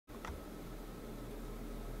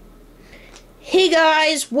Hey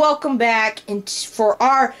guys, welcome back, and for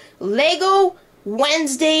our Lego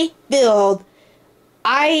Wednesday build,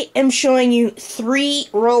 I am showing you 3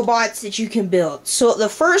 robots that you can build. So the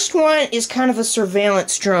first one is kind of a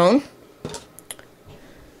surveillance drone.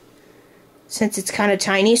 Since it's kind of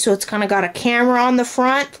tiny, so it's kind of got a camera on the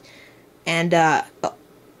front, and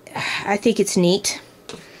I think it's neat.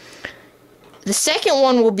 The second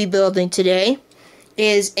one we'll be building today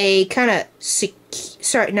is a kind of safety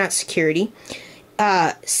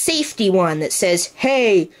one that says,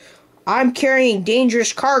 "Hey, I'm carrying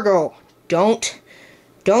dangerous cargo. Don't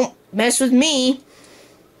mess with me."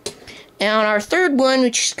 And our third one,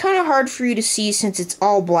 which is kind of hard for you to see since it's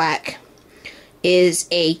all black, is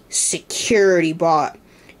a security bot.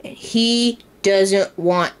 And he doesn't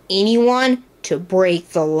want anyone to break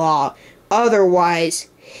the law. Otherwise,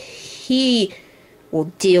 he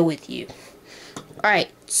will deal with you.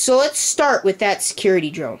 Alright, so let's start with that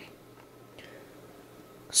security drone.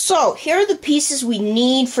 So, here are the pieces we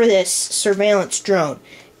need for this surveillance drone.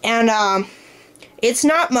 And, it's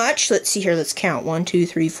not much. Let's see here, let's count. 1, 2,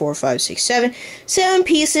 3, 4, 5, 6, 7. 7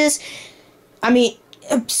 pieces. I mean,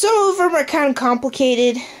 some of them are kind of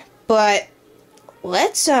complicated, but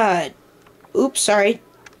let's, oops, sorry.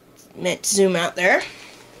 Meant to zoom out there.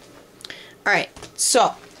 Alright,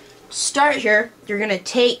 so, start here. You're gonna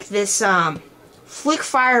take this, flick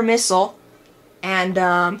fire missile and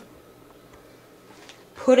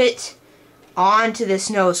put it onto this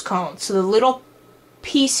nose cone. So the little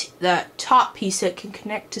piece, the top piece that can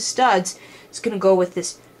connect to studs, is going to go with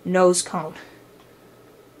this nose cone.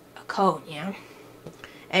 A cone, yeah.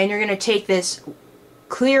 And you're going to take this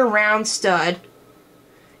clear round stud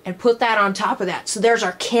and put that on top of that. So there's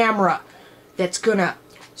our camera that's going to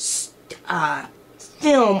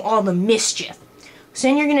film all the mischief. So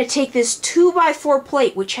then you're going to take this 2x4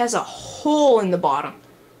 plate, which has a hole in the bottom.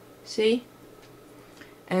 See?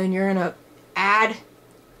 And you're going to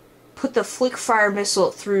put the flick fire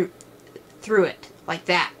missile through it, like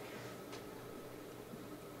that.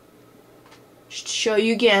 Just to show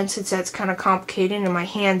you again, since that's kind of complicated and my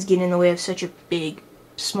hands get in the way of such a big,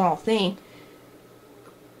 small thing.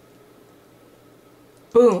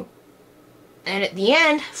 Boom. And at the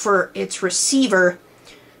end, for its receiver,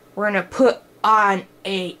 we're going to put on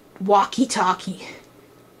a walkie-talkie.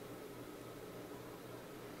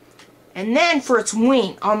 And then for its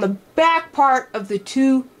wing, on the back part of the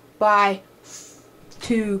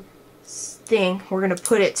 2x2 thing, we're going to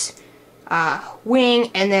put its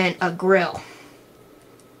wing and then a grill.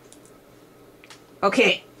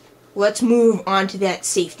 Okay, let's move on to that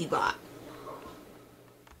safety bot.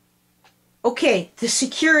 Okay, the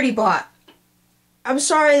security bot. I'm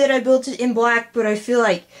sorry that I built it in black, but I feel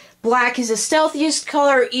like black is the stealthiest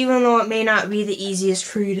color, even though it may not be the easiest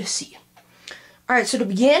for you to see. Alright, so to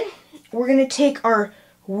begin, we're going to take our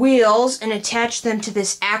wheels and attach them to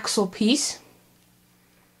this axle piece.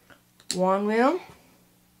 1 wheel,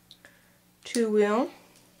 2 wheel.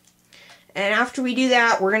 And after we do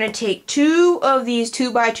that, we're going to take 2 of these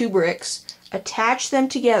 2x2 bricks, attach them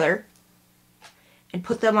together, and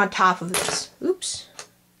put them on top of this. Oops.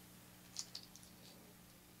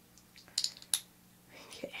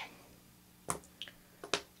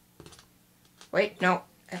 Wait, no,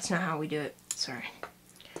 that's not how we do it. Sorry.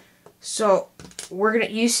 So,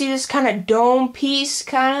 you see this kind of dome piece,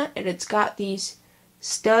 and it's got these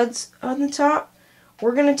studs on the top?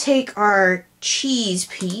 We're gonna take our cheese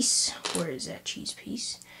piece, where is that cheese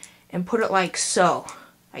piece? And put it like so,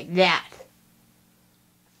 like that.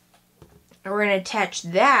 And we're gonna attach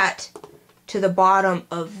that to the bottom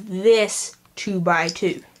of this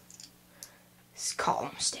 2x2. This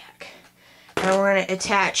column stack. And we're gonna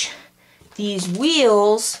attach these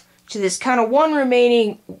wheels to this kind of one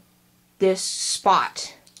remaining this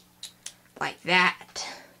spot, like that,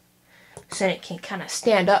 so it can kind of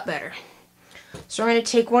stand up better. So we're going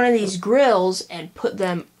to take one of these grills and put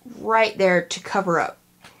them right there to cover up.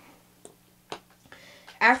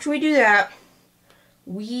 After we do that,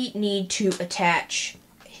 we need to attach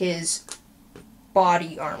his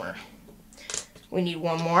body armor. We need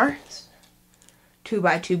one more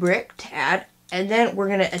 2x2 brick to add. And then we're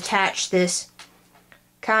going to attach this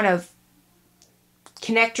kind of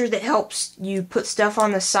connector that helps you put stuff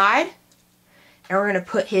on the side. And we're going to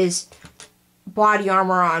put his body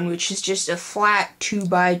armor on, which is just a flat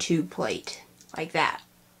 2x2 plate. Like that.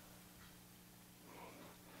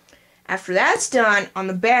 After that's done, on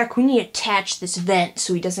the back we need to attach this vent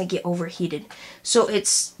so he doesn't get overheated. So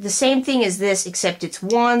it's the same thing as this, except it's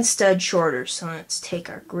one stud shorter. So let's take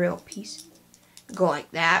our grill piece. Go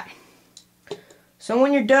like that. So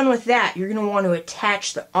when you're done with that, you're going to want to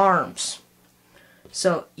attach the arms.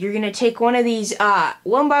 So you're going to take one of these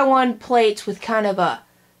 1x1 plates with kind of a,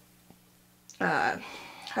 I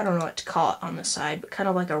don't know what to call it on the side, but kind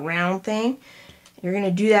of like a round thing. You're going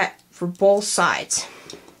to do that for both sides.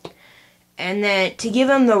 And then to give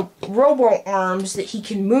him the robo arms that he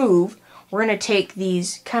can move, we're going to take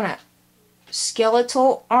these kind of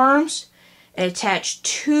skeletal arms and attach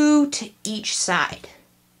 2 to each side.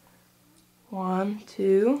 1,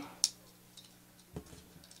 2,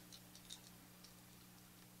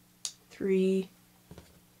 3,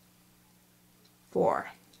 4.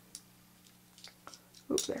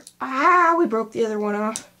 Oops, there. Ah, we broke the other one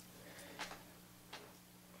off.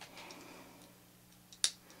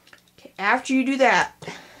 Okay, after you do that,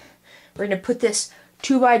 we're going to put this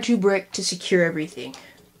 2x2 brick to secure everything.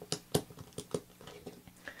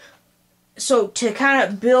 So to kind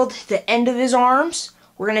of build the end of his arms,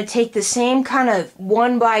 we're going to take the same kind of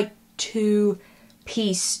 1x2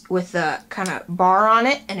 piece with a kind of bar on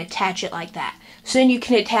it and attach it like that. So then you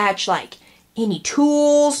can attach like any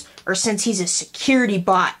tools, or since he's a security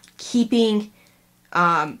bot keeping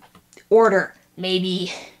order,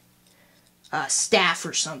 maybe a staff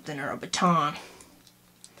or something, or a baton.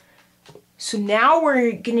 So now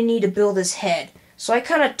we're going to need to build his head. So I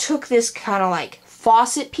kind of took this kind of like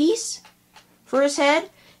faucet piece for his head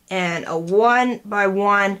and a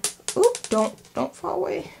 1x1, oop, don't fall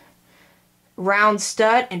away, round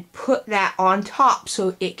stud, and put that on top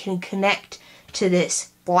so it can connect to this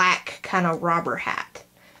black kind of robber hat.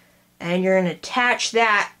 And you're going to attach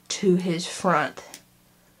that to his front.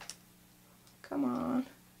 Come on.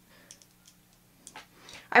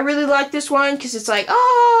 I really like this one because it's like,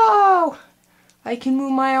 oh, I can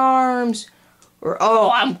move my arms. Or,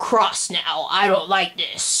 oh, I'm cross now. I don't like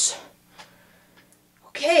this.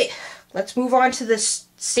 Okay, let's move on to this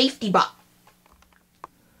safety bot.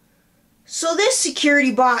 So this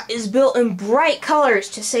security bot is built in bright colors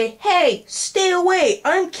to say, hey, stay away,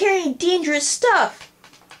 I'm carrying dangerous stuff.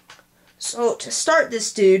 So to start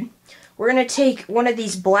this dude, we're going to take one of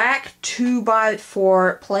these black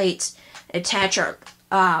 2x4 plates, attach our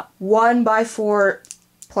 1x4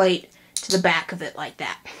 plate to the back of it like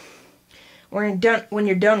that. When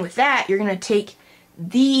you're done with that, you're going to take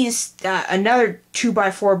these, another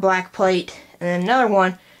 2x4 black plate, and then another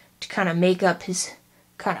one to kind of make up his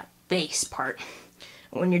kind of base part.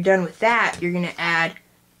 When you're done with that, you're going to add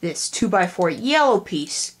this 2x4 yellow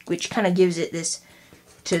piece, which kind of gives it this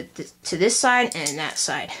to this side and that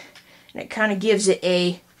side. And it kind of gives it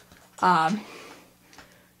a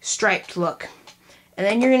striped look. And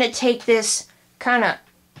then you're going to take this kind of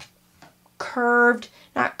curved,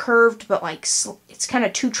 not curved, but like it's kind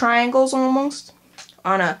of 2 triangles almost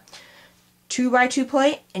on a 2x2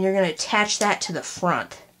 plate, and you're going to attach that to the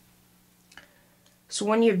front. So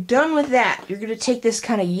when you're done with that, you're going to take this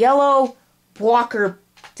kind of yellow blocker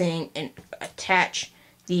thing and attach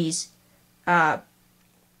these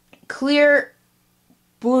clear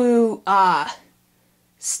blue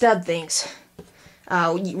stud things,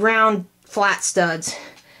 round flat studs,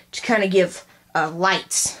 to kind of give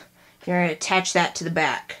lights. You're going to attach that to the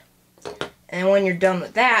back. And when you're done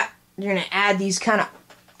with that, you're going to add these kind of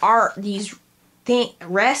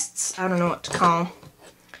rests, I don't know what to call them,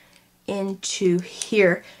 into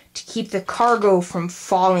here to keep the cargo from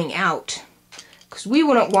falling out. Because we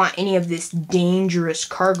wouldn't want any of this dangerous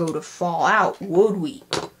cargo to fall out, would we?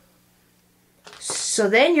 So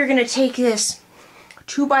then you're going to take this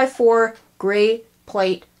 2x4 gray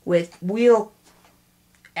plate with wheel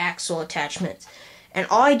axle attachments. And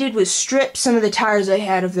all I did was strip some of the tires I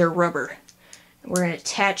had of their rubber. And we're going to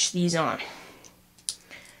attach these on.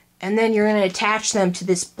 And then you're going to attach them to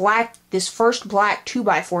this first black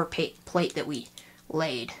 2x4 plate that we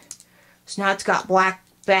laid. So now it's got black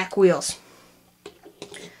back wheels.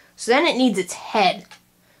 So then it needs its head.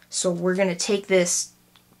 So we're going to take this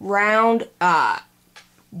round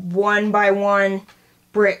 1x1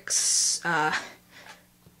 bricks and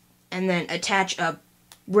then attach a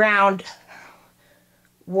round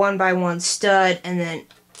 1x1 stud, and then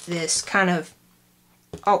this kind of,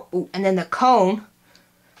 and then the cone,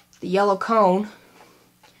 the yellow cone,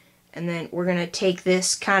 and then we're going to take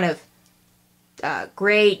this kind of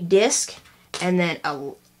gray disc and then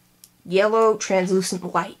a yellow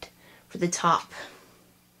translucent light for the top.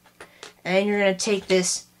 And then you're going to take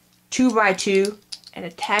this 2x2 and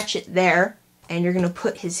attach it there, and you're going to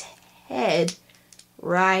put his head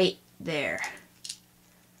right there.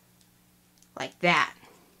 Like that.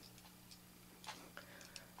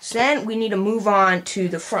 So then we need to move on to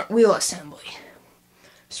the front wheel assembly.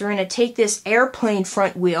 So we're going to take this airplane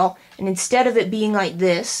front wheel, and instead of it being like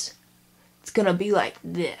this, it's going to be like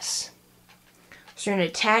this. So we're going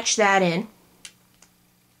to attach that in.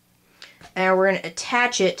 and we're going to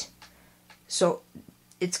attach it so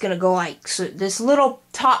it's going to go like, so this little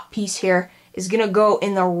top piece here is going to go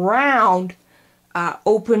in the round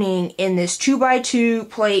opening in this 2x2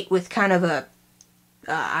 plate with kind of a,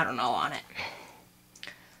 I don't know, on it.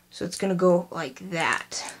 So it's going to go like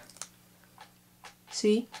that.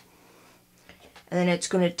 See? And then it's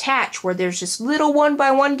going to attach where there's this little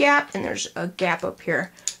 1x1 gap and there's a gap up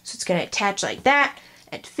here. So it's going to attach like that.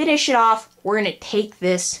 And to finish it off, we're going to take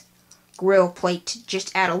this grill plate to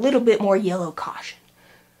just add a little bit more yellow caution.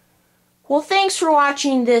 Well, thanks for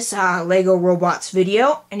watching this Lego Robots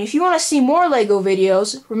video. And if you want to see more Lego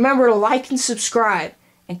videos, remember to like and subscribe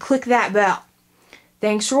and click that bell.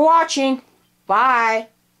 Thanks for watching. Bye.